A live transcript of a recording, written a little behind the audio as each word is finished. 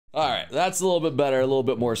All right, that's a little bit better, a little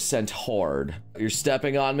bit more centaur. You're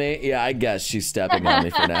stepping on me? Yeah, I guess she's stepping on me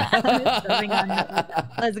for now. Stepping on you.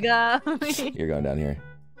 Let's go. You're going down here.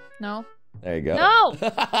 No. There you go. No!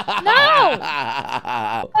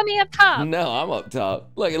 No! Put me up top. No, I'm up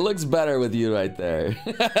top. Look, it looks better with you right there.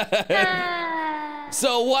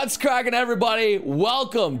 So what's cracking, everybody?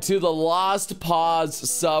 Welcome to the Lost Paws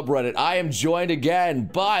subreddit. I am joined again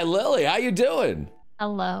by Lily. How you doing?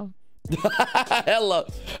 Hello. Hello.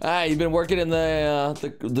 You've been working in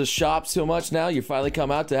the shop so much now. You finally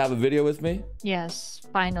come out to have a video with me? Yes,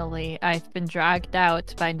 finally. I've been dragged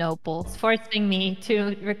out by Noble, forcing me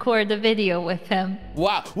to record a video with him.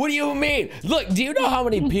 Wow. What do you mean? Look, do you know how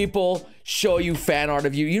many people show you fan art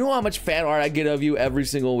of you? You know how much fan art I get of you every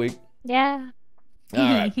single week? Yeah. All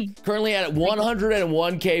right. Currently at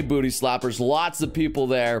 101K booty slappers. Lots of people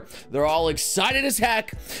there. They're all excited as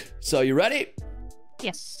heck. So you ready?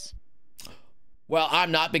 Yes. Well,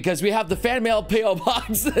 I'm not, because we have the fan mail PO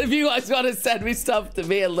box. If you guys want to send me stuff to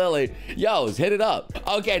me and Lily, yo, hit it up.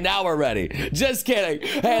 Okay, now we're ready. Just kidding.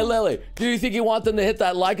 Hey, Lily, do you think you want them to hit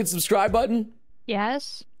that like and subscribe button?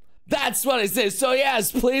 Yes. That's what it says. So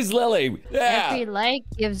yes, please, Lily. Yeah. Every like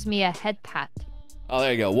gives me a head pat. Oh,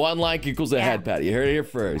 there you go. One like equals a head pat. You heard it here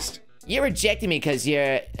first. You're rejecting me because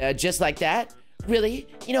you're just like that? Really?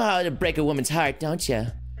 You know how to break a woman's heart, don't you?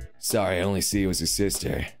 Sorry, I only see you as a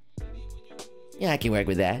sister. Yeah, I can work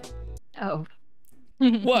with that. Oh.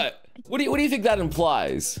 What? What do you think that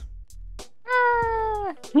implies?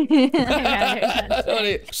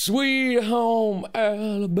 Sweet home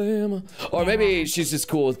Alabama. Or maybe she's just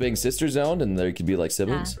cool with being sister zoned and there could be like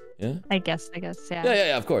siblings. Yeah. I guess, yeah.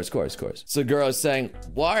 Yeah, of course. So Guro's saying,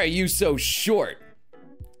 why are you so short?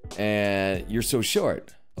 And you're so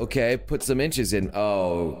short. Okay, put some inches in.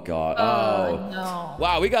 Oh god. Oh no.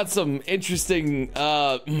 Wow, we got some interesting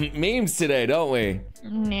memes today, don't we?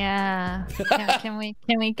 Yeah. Can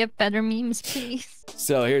we get better memes, please?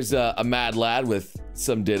 So here's a mad lad with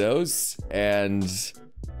some dittos, and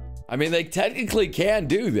I mean they technically can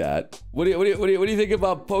do that. What do you think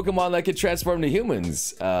about Pokemon that can transform to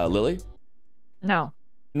humans, Lily? No.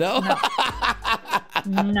 No?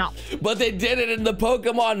 No. But they did it in the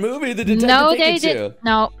Pokemon movie, the Detective No, Pikachu. they did.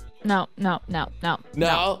 No. No? Oh,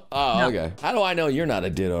 No. okay. How do I know you're not a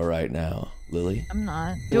ditto right now, Lily? I'm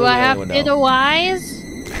not. Do I have ditto eyes?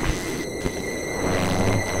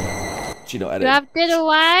 Chino, edit. Do I have ditto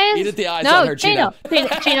eyes? Edit the eyes no, on her, Chino.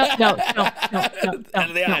 Chino, no.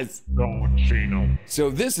 Edit the eyes. No, Chino. So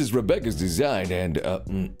this is Rebecca's design, and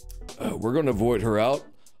we're going to void her out.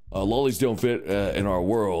 Lollies don't fit in our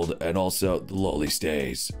world, and also the lolly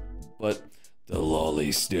stays. But the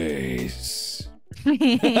lolly stays.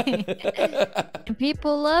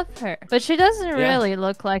 People love her, but she doesn't really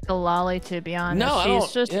look like a lolly, to be honest. No,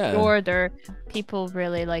 she's just shorter. People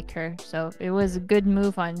really like her, so it was a good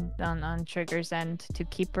move on Trigger's end to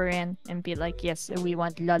keep her in and be like, yes, we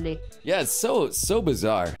want lolly. Yeah, it's so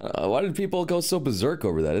bizarre. Why did people go so berserk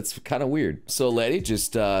over that? It's kind of weird. So lady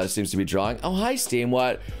just seems to be drawing. Oh, hi Steam.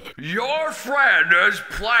 What? Your friend is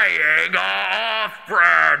playing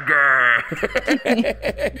off-brand game.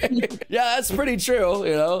 Yeah, that's pretty true.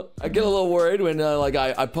 You know, I get a little worried when like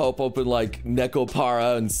I pop open like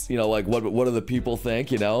Nekopara and you know like what do the people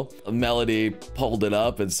think? You know, Melody pulled it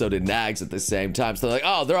up and so did Nags at the same time. So they're like,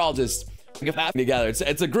 oh, they're all just together.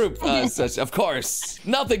 It's a group. Such, of course,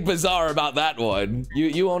 nothing bizarre about that one.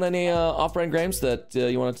 You own any off-brand games that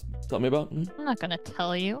you want to tell me about? I'm not gonna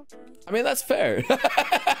tell you. I mean, that's fair.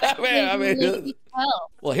 I mean,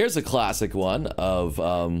 well, here's a classic one of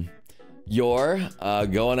you're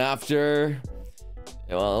going after.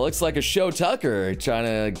 Well, it looks like a Show Tucker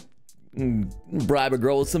trying to bribe a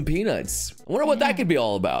girl with some peanuts. I wonder what that could be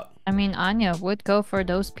all about. I mean, Anya would go for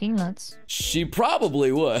those peanuts. She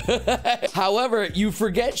probably would. However, you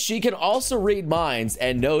forget she can also read minds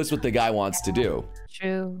and knows what the guy wants to do.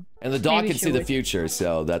 True. And the dog can see the future,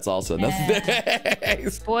 so that's also nothing.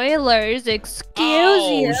 Spoilers, excuse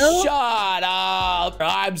you. Shut up.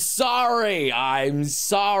 I'm sorry.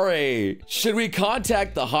 Should we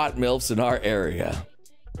contact the hot MILFs in our area?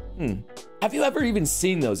 Have you ever even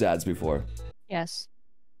seen those ads before? Yes.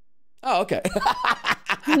 Oh, okay.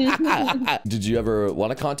 Did you ever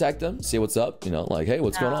want to contact them? See what's up? You know, like, hey,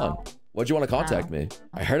 what's going on? Why'd you want to contact me?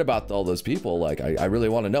 I heard about all those people. Like, I really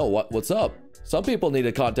want to know what's up. Some people need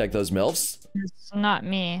to contact those MILFs. It's not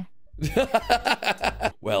me.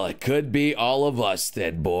 Well, it could be all of us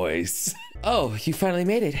then, boys. Oh, you finally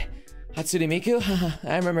made it. Hatsune Miku?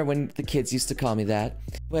 I remember when the kids used to call me that.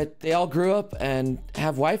 But they all grew up and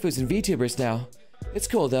have waifus and VTubers now. It's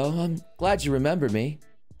cool though. I'm glad you remember me.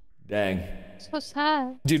 Dang. So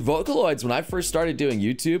sad. Dude, Vocaloids, when I first started doing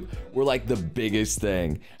YouTube, were like the biggest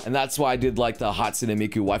thing. And that's why I did like the Hatsune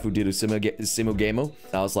Miku Waifu Diru Simu Gemu.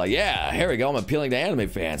 I was like, yeah, here we go. I'm appealing to anime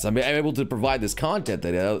fans. I'm able to provide this content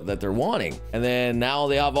that they're wanting. And then now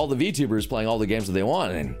they have all the VTubers playing all the games that they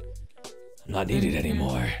want. And I'm not needed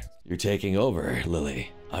anymore. You're taking over,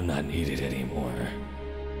 Lily. I'm not needed anymore.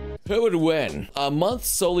 Who would win? A month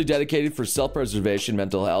solely dedicated for self-preservation,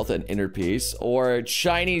 mental health, and inner peace, or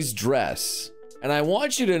Chinese dress? And I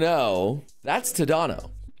want you to know, that's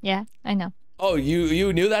Tadano. Yeah, I know. Oh,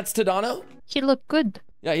 you knew that's Tadano? He looked good.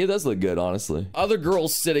 Yeah, he does look good, honestly. Other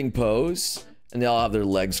girls sitting pose, and they all have their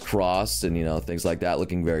legs crossed and, you know, things like that,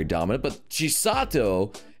 looking very dominant. But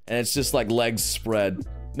Chisato, and it's just like legs spread.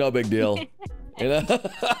 No big deal. You know?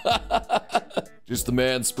 Just the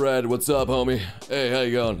man spread. What's up, homie? Hey, how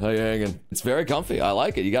you going? How you hanging? It's very comfy. I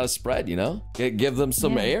like it. You got to spread, you know? Give them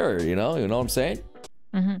some air, you know? You know what I'm saying?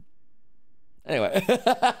 Mm-hmm. Anyway,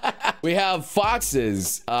 we have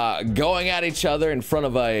foxes going at each other in front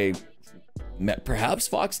of a perhaps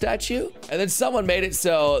fox statue. And then someone made it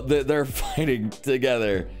so that they're fighting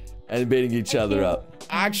together and beating each other up.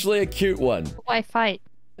 Actually, a cute one. Why fight?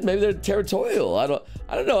 Maybe they're territorial. I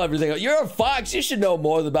don't know everything. You're a fox. You should know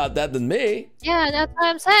more about that than me. Yeah, that's what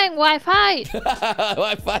I'm saying. Why fight?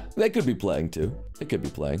 Why fight? They could be playing too. They could be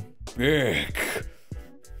playing. Big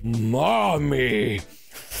mommy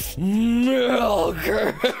milk.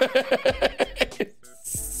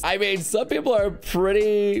 I mean, some people are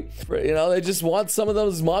pretty, you know, they just want some of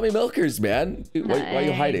those mommy milkers, man. Why are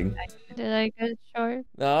you hiding? Did I get short?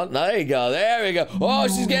 No, there you go. There we go. Oh,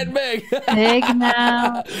 she's getting big. Big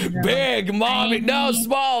now. No. Big, mommy. No,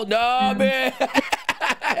 small. No, big.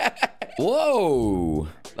 Whoa.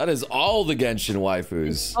 That is all the Genshin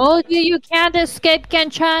waifus. Told you you can't escape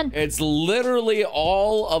Genshin. It's literally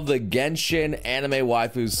all of the Genshin anime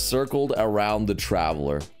waifus circled around the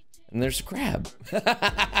Traveler. And there's a crab.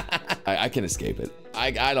 I can escape it.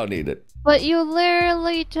 I don't need it. But you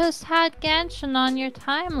literally just had Genshin on your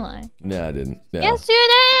timeline. No, I didn't. No. Yes, you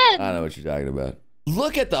did! I don't know what you're talking about.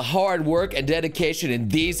 Look at the hard work and dedication in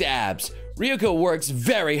these abs. Ryuko works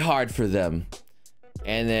very hard for them.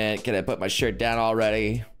 And then, can I put my shirt down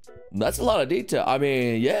already? That's a lot of detail. I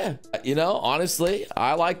mean, yeah. You know, honestly,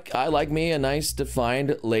 I like me a nice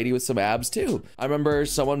defined lady with some abs too. I remember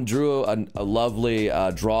someone drew a lovely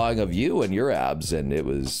drawing of you and your abs, and it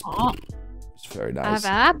was very nice. I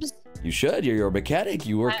have abs? You should. You're a mechanic.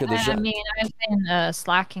 You work at the shop. I mean, I've been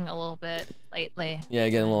slacking a little bit lately. Yeah,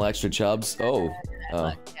 getting a little extra chubs. Oh.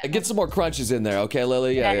 Get some more crunches in there, okay,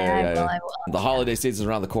 Lily? Yeah. The holiday season's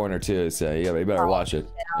around the corner too, so you better watch it.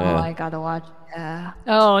 I gotta watch it. Yeah.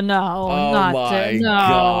 Oh no! Oh my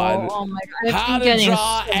god! Oh my god! How to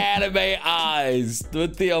draw anime eyes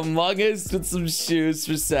with the Among Us with some shoes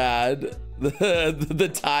for sad, the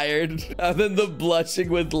tired, and then the blushing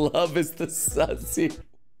with love is the sussy.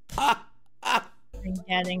 Been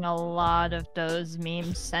getting a lot of those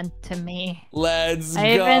memes sent to me. Let's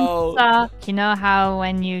I go. even saw, you know how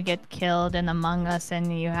when you get killed in Among Us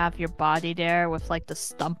and you have your body there with like the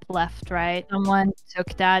stump left, right? Someone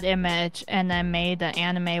took that image and then made an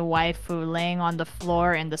anime waifu laying on the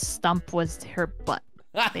floor and the stump was her butt,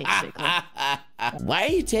 basically. Why are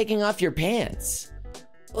you taking off your pants?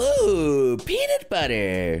 Ooh, peanut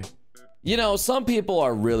butter. You know, some people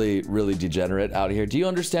are really, really degenerate out here. Do you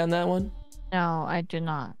understand that one? No, I do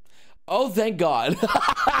not. Oh, thank God. The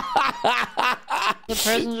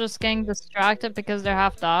person's just getting distracted because they're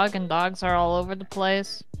half dog and dogs are all over the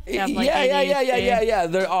place. They have, like, Yeah.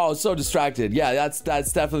 They're all so distracted. Yeah, that's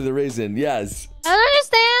definitely the reason. Yes. I don't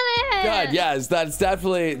understand it. God, yes, that's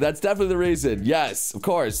definitely the reason. Yes, of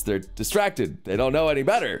course, they're distracted. They don't know any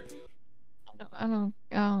better. I don't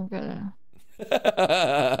get it.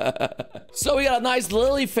 So we got a nice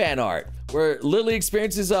Lily fan art where Lily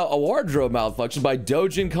experiences a wardrobe malfunction by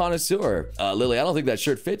Dojin Connoisseur. Lily, I don't think that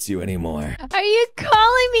shirt fits you anymore. Are you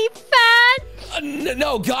calling me fat?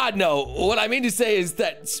 No, God, no. What I mean to say is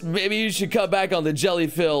that maybe you should cut back on the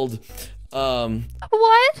jelly-filled,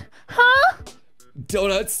 What? Huh?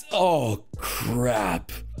 donuts. Oh,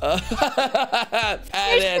 crap. You're so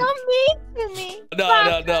mean to me.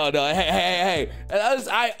 No. Hey.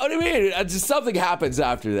 What do you mean? Just something happens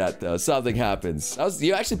after that, though. Something happens.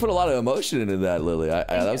 You actually put a lot of emotion into that, Lily.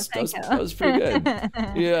 That was pretty good.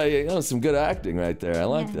 Yeah, some good acting right there. I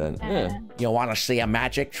like that. Yeah. You want to see a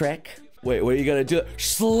magic trick? Wait, what are you gonna do?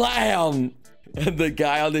 Slam! And the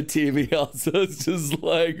guy on the TV also is just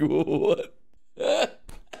like, what?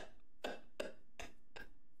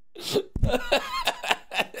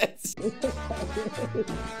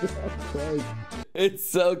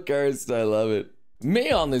 It's so cursed. I love it.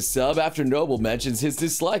 Me on this sub after Noble mentions his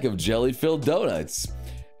dislike of jelly-filled donuts.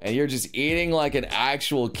 And you're just eating like an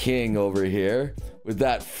actual king over here with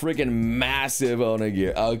that freaking massive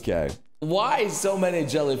onigiri. Okay. Why so many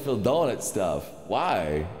jelly-filled donut stuff?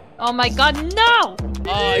 Why? Oh my god, no! Oh,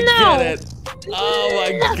 I No! get it. Oh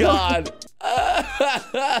my god.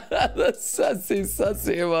 The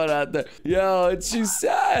sussy one out there. Yo, and she's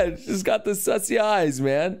sad. She's got the sussy eyes,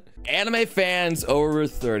 man. Anime fans over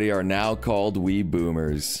 30 are now called wee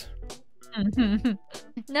boomers.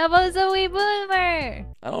 Noble's a wee boomer.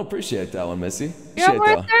 I don't appreciate that one, Missy. You're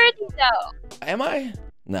Appreciate over that. 30 though. Am I?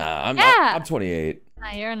 Nah, Yeah. I'm 28. No,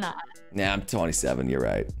 you're not. Nah, I'm 27. You're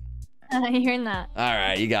right. You're not. All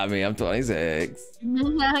right, you got me. I'm 26.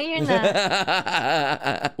 No, you're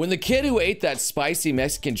not. When the kid who ate that spicy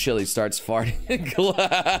Mexican chili starts farting in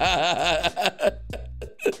glass.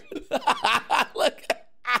 Look.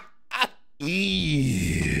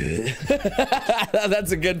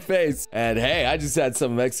 That's a good face. And hey, I just had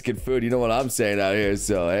some Mexican food. You know what I'm saying out here.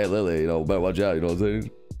 So hey, Lily, you know, better watch out. You know what I'm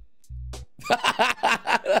saying?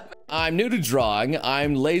 I'm new to drawing.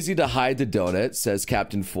 I'm lazy to hide the donut, says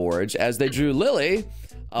Captain Forge, as they drew Lily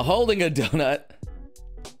holding a donut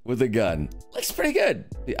with a gun. Looks pretty good.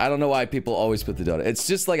 I don't know why people always put the donut. It's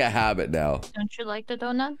just like a habit now. Don't you like the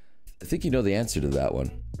donut? I think you know the answer to that one.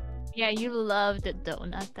 Yeah, you love the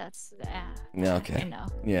donut. That's Yeah, okay. I know.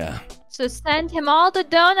 Yeah. So send him all the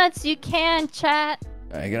donuts you can, chat.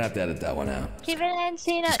 All right, you're gonna have to edit that one out. Keep it in,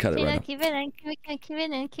 Tina. Just cut it right now. Keep it in, keep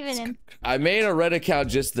it in, keep it in. I made a Reddit account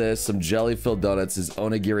just this. Some jelly-filled donuts is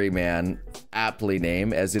Onigiri Man, aptly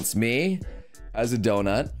named, as it's me as a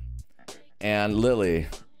donut and Lily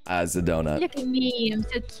as a donut. Look at me, I'm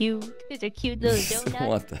so cute. It's a cute little donut.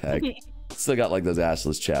 What the heck? Still got like those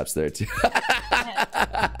assless chaps there too.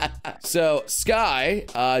 So Sky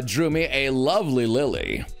drew me a lovely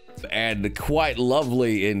Lily. And quite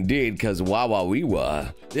lovely indeed, because wah wee wah.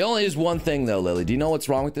 There only is one thing though, Lily. Do you know what's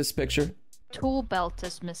wrong with this picture? Tool belt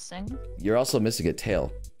is missing. You're also missing a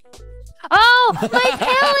tail. Oh, my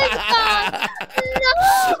tail is gone!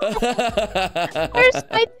 No! Where's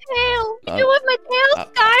my tail? You do with my tail,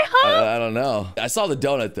 Sky, huh? I don't know. I saw the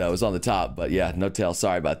donut though. It was on the top, but yeah, no tail.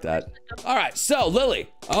 Sorry about that. All right, so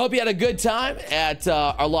Lily, I hope you had a good time at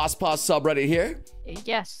our Lost Paws subreddit here.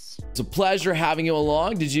 Yes. It's a pleasure having you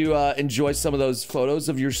along. Did you enjoy some of those photos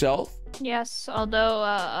of yourself? Yes,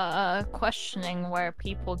 although questioning where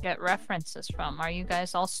people get references from. Are you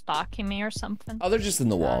guys all stalking me or something? Oh, they're just in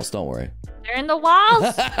the walls. Don't worry. They're in the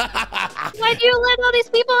walls? Why do you let all these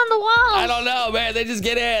people in the walls? I don't know, man. They just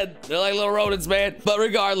get in. They're like little rodents, man. But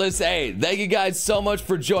regardless, hey, thank you guys so much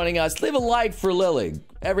for joining us. Leave a like for Lily.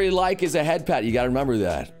 Every like is a head pat. You got to remember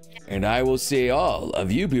that. And I will see all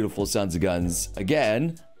of you beautiful sons of guns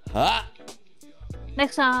again. Ha!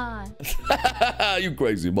 Next time. You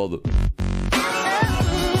crazy mother.